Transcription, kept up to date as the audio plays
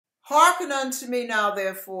Hearken unto me now,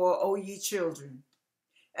 therefore, O ye children,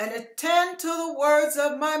 and attend to the words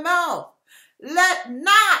of my mouth. Let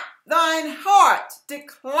not thine heart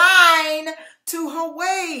decline to her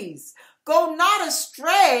ways. Go not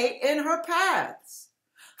astray in her paths.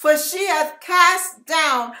 For she hath cast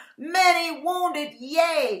down many wounded,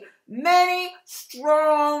 yea, many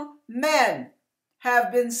strong men have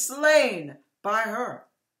been slain by her.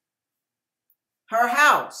 Her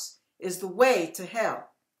house is the way to hell,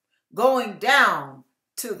 going down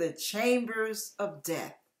to the chambers of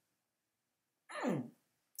death. Wow,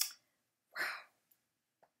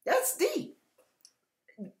 that's deep.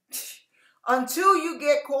 Until you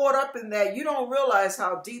get caught up in that, you don't realize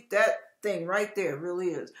how deep that thing right there really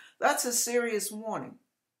is. That's a serious warning.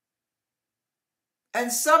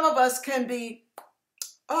 And some of us can be,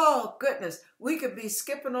 oh goodness, we could be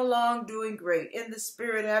skipping along doing great in the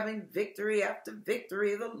spirit, having victory after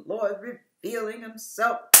victory, the Lord revealing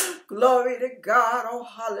himself. Glory to God. Oh,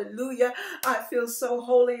 hallelujah. I feel so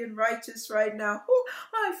holy and righteous right now. Oh,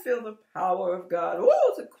 I feel the power of God.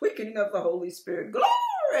 Oh, the quickening of the Holy Spirit.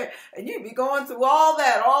 Glory. And you be going through all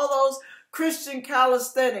that, all those Christian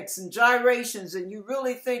calisthenics and gyrations, and you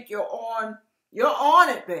really think you're on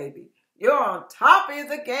it, baby. You're on top of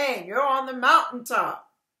the game. You're on the mountaintop.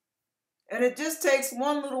 And it just takes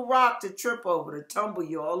one little rock to trip over, to tumble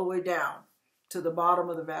you all the way down to the bottom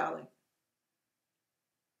of the valley.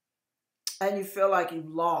 And you feel like you've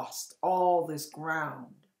lost all this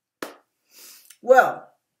ground. Well,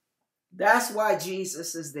 that's why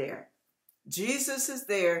Jesus is there. Jesus is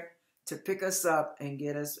there to pick us up and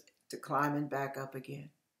get us to climbing back up again.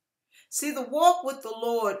 See, the walk with the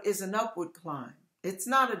Lord is an upward climb. It's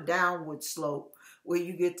not a downward slope where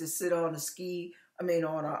you get to sit on a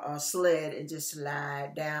sled and just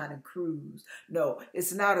slide down and cruise. No,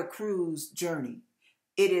 it's not a cruise journey.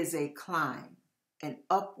 It is a climb, an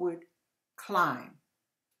upward climb.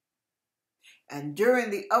 And during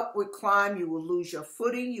the upward climb, you will lose your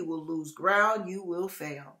footing, you will lose ground, you will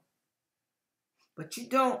fail. But you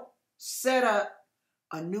don't set up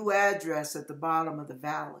a new address at the bottom of the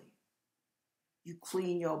valley. You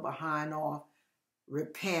clean your behind off,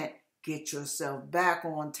 repent, get yourself back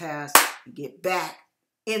on task, and get back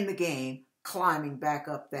in the game, climbing back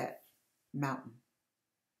up that mountain.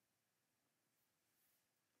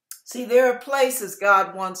 See, there are places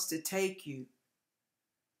God wants to take you.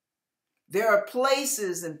 There are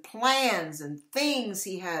places and plans and things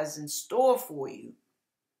he has in store for you.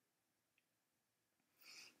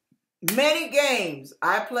 Many games.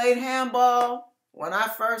 I played handball. When I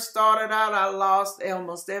first started out, I lost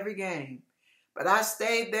almost every game. But I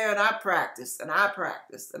stayed there and I practiced and I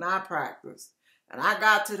practiced and I practiced. And I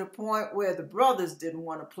got to the point where the brothers didn't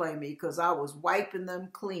want to play me because I was wiping them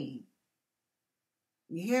clean.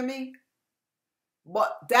 You hear me?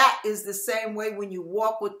 But that is the same way when you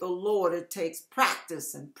walk with the Lord. It takes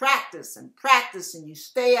practice and practice and practice, and you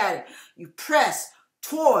stay at it. You press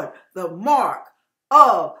toward the mark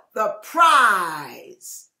of the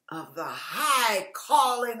prize of the high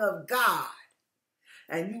calling of God.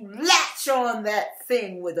 And you latch on that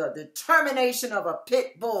thing with a determination of a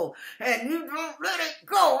pit bull. And you don't let it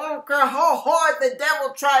go. I don't care how hard the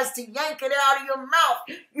devil tries to yank it out of your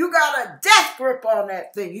mouth. You got a death grip on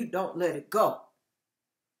that thing. You don't let it go.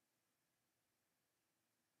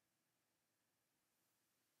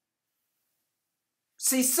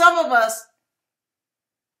 See, some of us,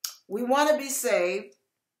 we want to be saved.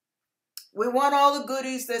 We want all the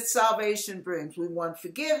goodies that salvation brings. We want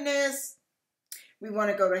forgiveness. We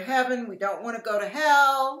want to go to heaven. We don't want to go to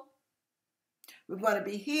hell. We want to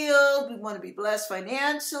be healed. We want to be blessed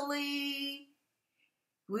financially.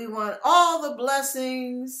 We want all the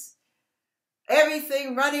blessings,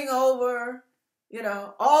 everything running over,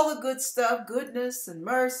 all the good stuff. Goodness and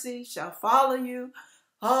mercy shall follow you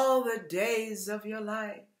all the days of your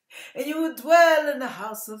life. And you will dwell in the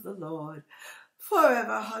house of the Lord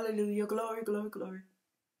forever. Hallelujah. Glory, glory, glory.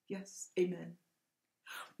 Yes. Amen.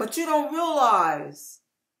 But you don't realize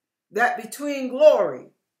that between glory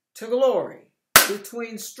to glory,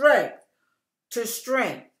 between strength to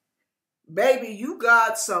strength, baby, you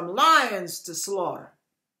got some lions to slaughter.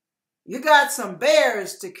 You got some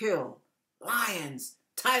bears to kill. Lions,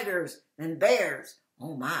 tigers, and bears.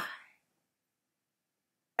 Oh my.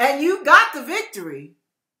 And you got the victory.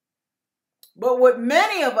 But what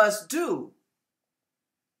many of us do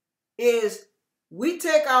is we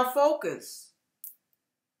take our focus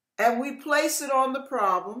and we place it on the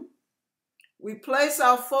problem. We place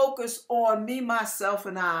our focus on me, myself,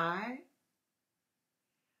 and I.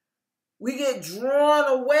 We get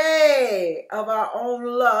drawn away of our own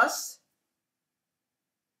lust.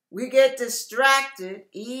 We get distracted,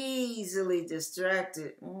 easily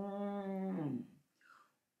distracted.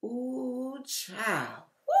 Ooh, child.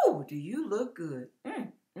 Ooh, do you look good?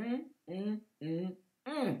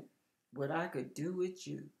 What I could do with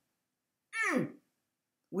you.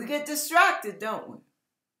 We get distracted, don't we?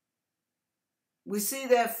 We see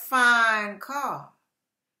that fine car.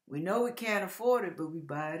 We know we can't afford it, but we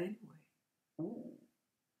buy it anyway. Ooh.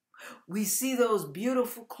 We see those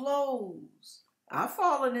beautiful clothes. I've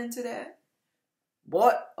fallen into that.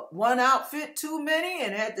 Bought one outfit too many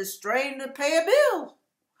and had to strain to pay a bill.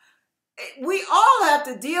 We all have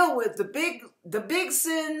to deal with the big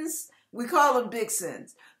sins. We call them big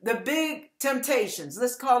sins. The big temptations.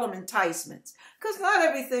 Let's call them enticements. Because not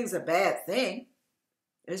everything's a bad thing.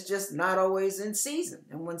 It's just not always in season.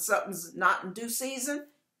 And when something's not in due season,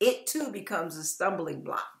 it too becomes a stumbling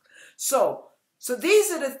block. So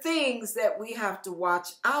these are the things that we have to watch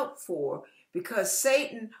out for, because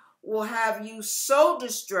Satan will have you so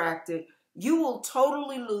distracted, you will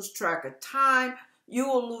totally lose track of time. You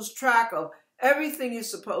will lose track of everything you're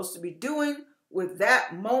supposed to be doing with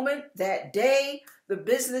that moment, that day, the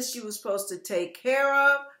business you were supposed to take care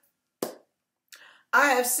of.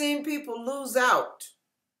 I have seen people lose out.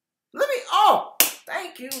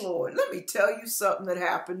 Thank you, Lord. Let me tell you something that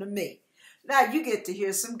happened to me. Now you get to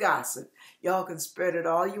hear some gossip. Y'all can spread it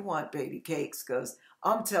all you want, baby cakes, because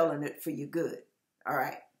I'm telling it for your good. All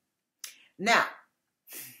right. Now,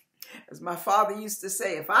 as my father used to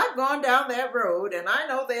say, if I've gone down that road and I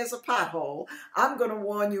know there's a pothole, I'm going to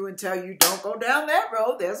warn you and tell you, don't go down that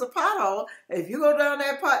road. There's a pothole. If you go down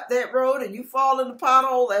that road and you fall in the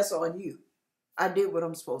pothole, that's on you. I did what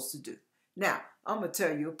I'm supposed to do. Now, I'm going to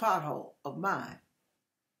tell you a pothole of mine.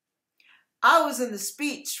 I was in the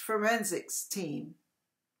speech forensics team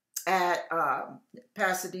at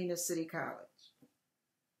Pasadena City College.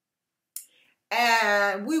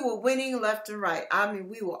 And we were winning left and right. I mean,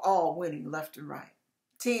 we were all winning left and right.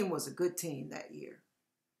 Team was a good team that year.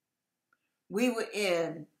 We were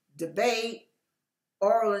in debate,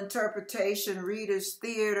 oral interpretation, readers'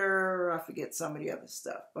 theater. I forget some of the other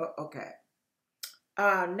stuff. But okay.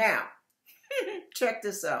 Now, check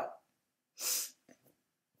this out.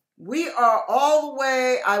 We are all the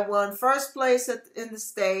way. I won first place in the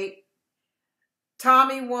state.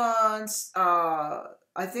 Tommy won.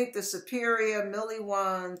 I think the Superior, Millie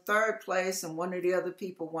won third place, and one of the other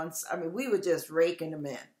people won. I mean, we were just raking them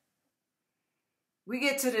in. We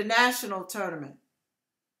get to the national tournament.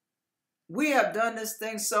 We have done this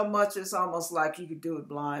thing so much, it's almost like you could do it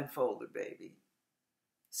blindfolded, baby.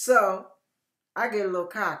 So I get a little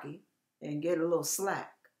cocky and get a little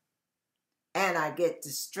slack. And I get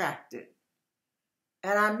distracted.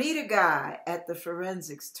 And I meet a guy at the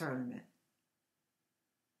forensics tournament.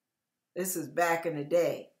 This is back in the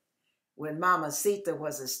day when Mama Sita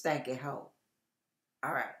was a stanky hoe.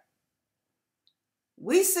 All right.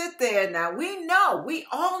 We sit there now. We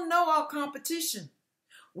all know our competition.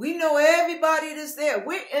 We know everybody that's there.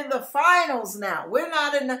 We're in the finals now. We're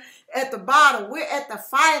not at the bottom. We're at the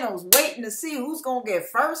finals waiting to see who's going to get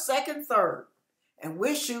first, second, third. And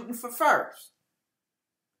we're shooting for first.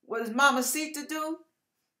 What does Mama Sita do?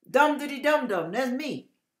 Dum-diddy-dum-dum. That's me.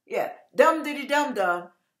 Yeah. Dum-diddy-dum-dum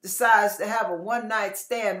decides to have a one-night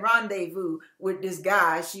stand rendezvous with this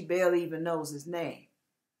guy. She barely even knows his name.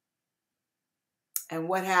 And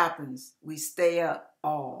what happens? We stay up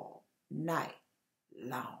all night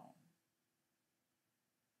long.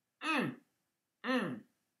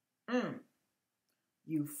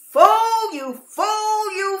 You fool, you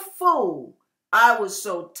fool, you fool. I was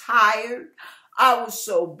so tired. I was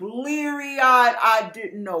so bleary-eyed. I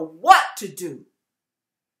didn't know what to do.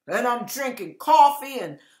 And I'm drinking coffee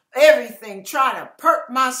and everything, trying to perk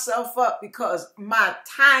myself up because my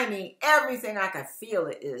timing, everything, I can feel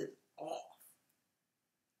it is off.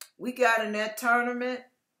 We got in that tournament,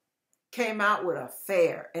 came out with a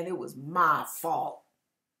fair, and it was my fault.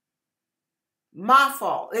 My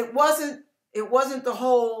fault. It wasn't the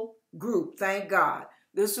whole group, thank God.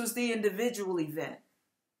 This was the individual event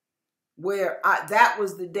where that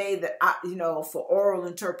was the day that for oral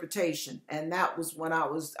interpretation. And that was when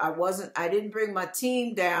I didn't bring my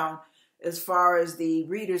team down as far as the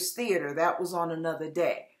readers' theater. That was on another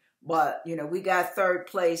day. But, we got third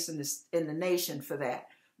place in the nation for that.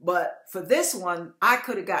 But for this one, I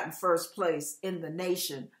could have gotten first place in the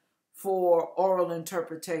nation for oral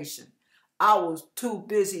interpretation. I was too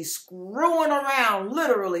busy screwing around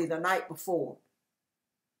literally the night before,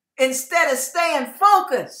 instead of staying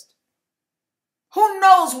focused. Who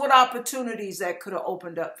knows what opportunities that could have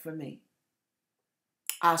opened up for me?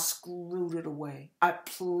 I screwed it away. I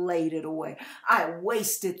played it away. I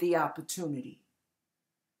wasted the opportunity.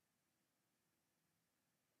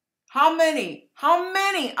 How many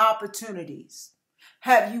opportunities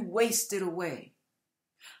have you wasted away?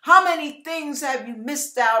 How many things have you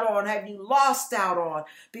missed out on, have you lost out on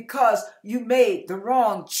because you made the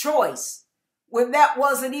wrong choice when that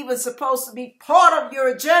wasn't even supposed to be part of your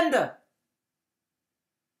agenda?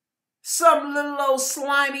 Some little old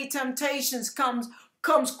slimy temptations comes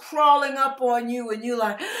crawling up on you, and you're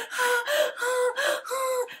like,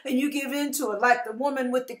 and you give into it like the woman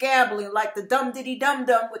with the gabbling, like the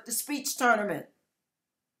dum-diddy-dum-dum with the speech tournament.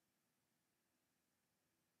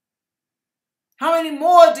 How many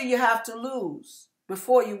more do you have to lose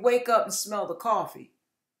before you wake up and smell the coffee?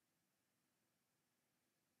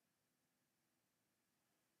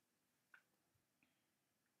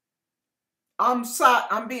 I'm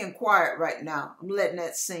being quiet right now. I'm letting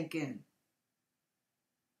that sink in.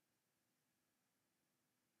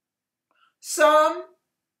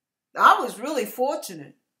 I was really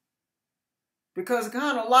fortunate because the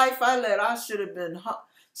kind of life I led, I should have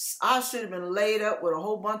been laid up with a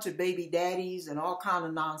whole bunch of baby daddies and all kind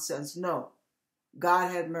of nonsense. No,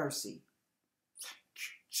 God had mercy. Thank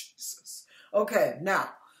you, Jesus. Okay, now,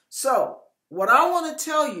 so what I want to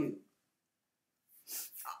tell you,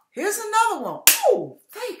 here's another one. Oh,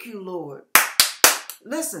 thank you, Lord.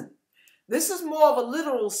 Listen, this is more of a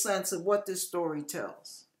literal sense of what this story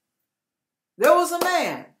tells. There was a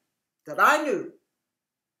man that I knew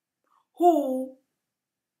who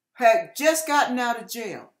had just gotten out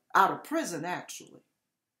of prison actually.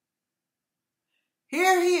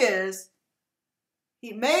 Here he is.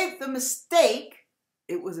 He made the mistake.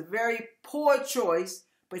 It was a very poor choice,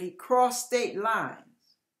 but he crossed state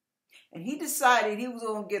lines. And he decided he was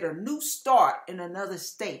going to get a new start in another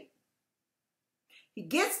state. He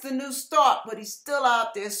gets the new start, but he's still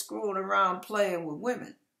out there screwing around playing with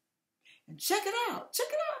women. And check it out.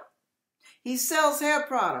 He sells hair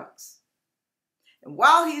products. And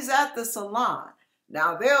while he's at the salon,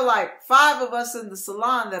 now there are like 5 of us in the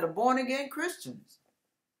salon that are born again Christians,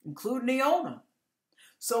 including the owner.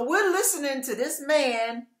 So we're listening to this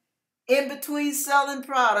man in between selling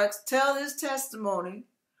products tell his testimony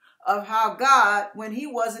of how God, when he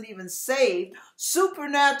wasn't even saved,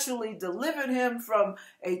 supernaturally delivered him from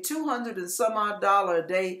a $200 and some odd a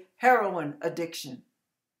day heroin addiction.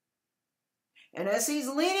 And as he's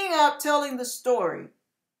leaning up telling the story,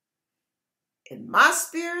 in my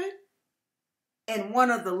spirit, in one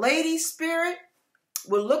of the ladies' spirit,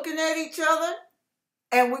 we're looking at each other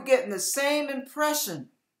and we're getting the same impression.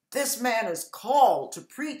 This man is called to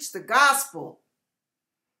preach the gospel,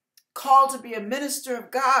 called to be a minister of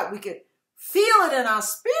God. We could feel it in our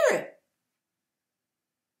spirit.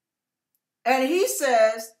 And he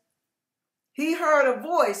says he heard a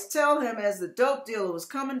voice tell him as the dope dealer was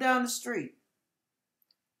coming down the street.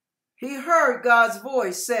 He heard God's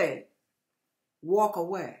voice say, walk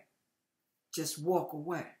away. Just walk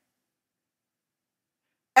away.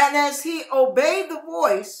 And as he obeyed the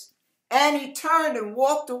voice and he turned and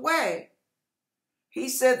walked away, he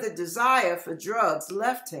said the desire for drugs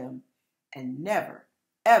left him and never,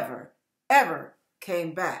 ever, ever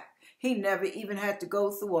came back. He never even had to go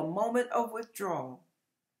through a moment of withdrawal.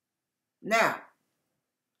 Now,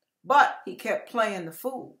 but he kept playing the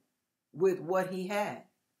fool with what he had.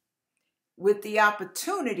 With the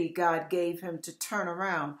opportunity God gave him to turn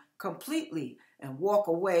around completely and walk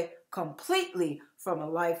away completely from a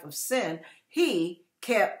life of sin, he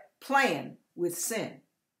kept playing with sin.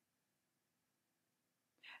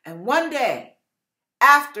 And one day,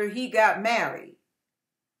 after he got married,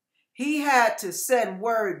 he had to send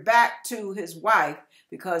word back to his wife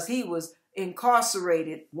because he was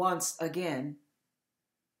incarcerated once again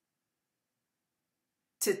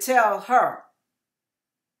to tell her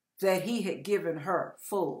that he had given her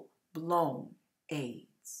full-blown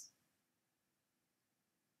AIDS.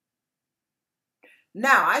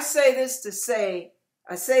 Now, I say that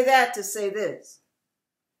to say this.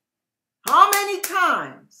 How many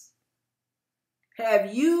times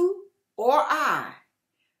have you or I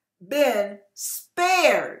been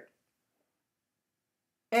spared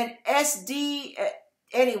an a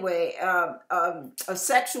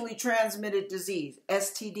sexually transmitted disease,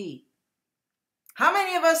 STD? How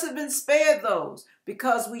many of us have been spared those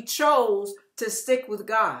because we chose to stick with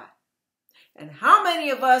God? And how many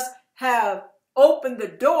of us have opened the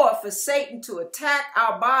door for Satan to attack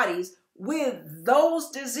our bodies with those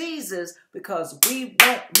diseases because we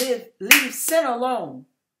won't leave sin alone?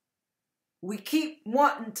 We keep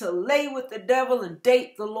wanting to lay with the devil and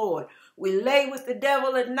date the Lord. We lay with the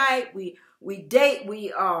devil at night. We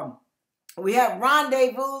have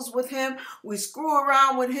rendezvous with him. We screw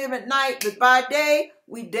around with him at night, but by day,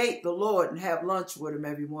 we date the Lord and have lunch with him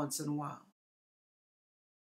every once in a while.